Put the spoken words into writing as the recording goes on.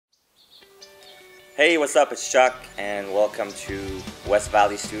Hey, what's up? It's Chuck, and welcome to West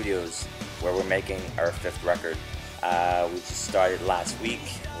Valley Studios, where we're making our fifth record. We just started last week.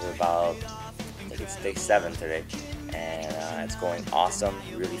 We're about, I think it's day 7 today, and it's going awesome,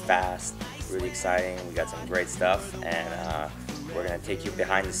 really fast, really exciting. We got some great stuff, and we're gonna take you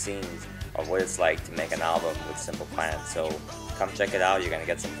behind the scenes of what it's like to make an album with Simple Plan. So come check it out. You're gonna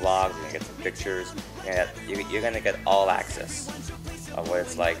get some vlogs, you're gonna get some pictures, you're gonna get all access of what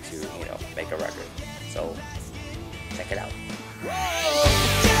it's like to, make a record. So check it out.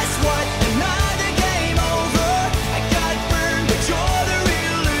 Guess what?